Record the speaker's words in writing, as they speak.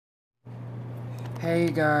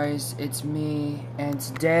Hey guys, it's me, and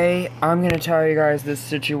today I'm gonna tell you guys this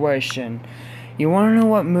situation. You wanna know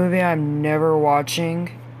what movie I'm never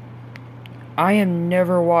watching? I am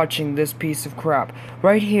never watching this piece of crap.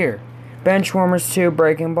 Right here. Benchwarmers 2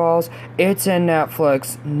 Breaking Balls. It's in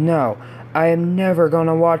Netflix. No, I am never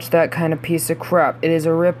gonna watch that kind of piece of crap. It is a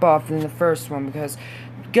ripoff than the first one because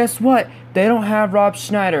guess what? They don't have Rob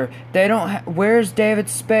Schneider. They don't where's David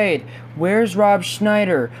Spade? Where's Rob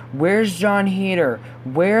Schneider? Where's John Heater?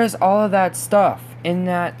 Where's all of that stuff in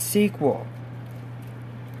that sequel?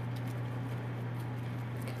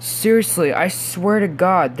 Seriously, I swear to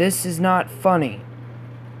God, this is not funny.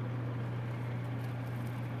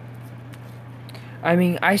 I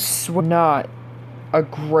mean, I swear not a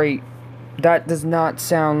great... That does not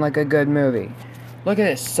sound like a good movie. Look at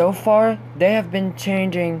this. So far, they have been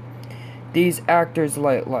changing these actors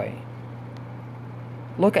lately.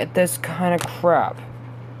 Look at this kind of crap.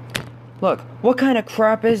 Look, what kind of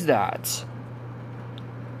crap is that?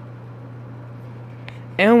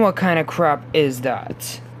 And what kind of crap is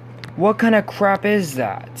that? What kind of crap is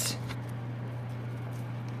that?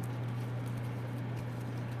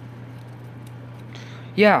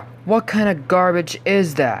 Yeah, what kind of garbage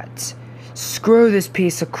is that? Screw this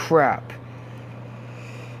piece of crap.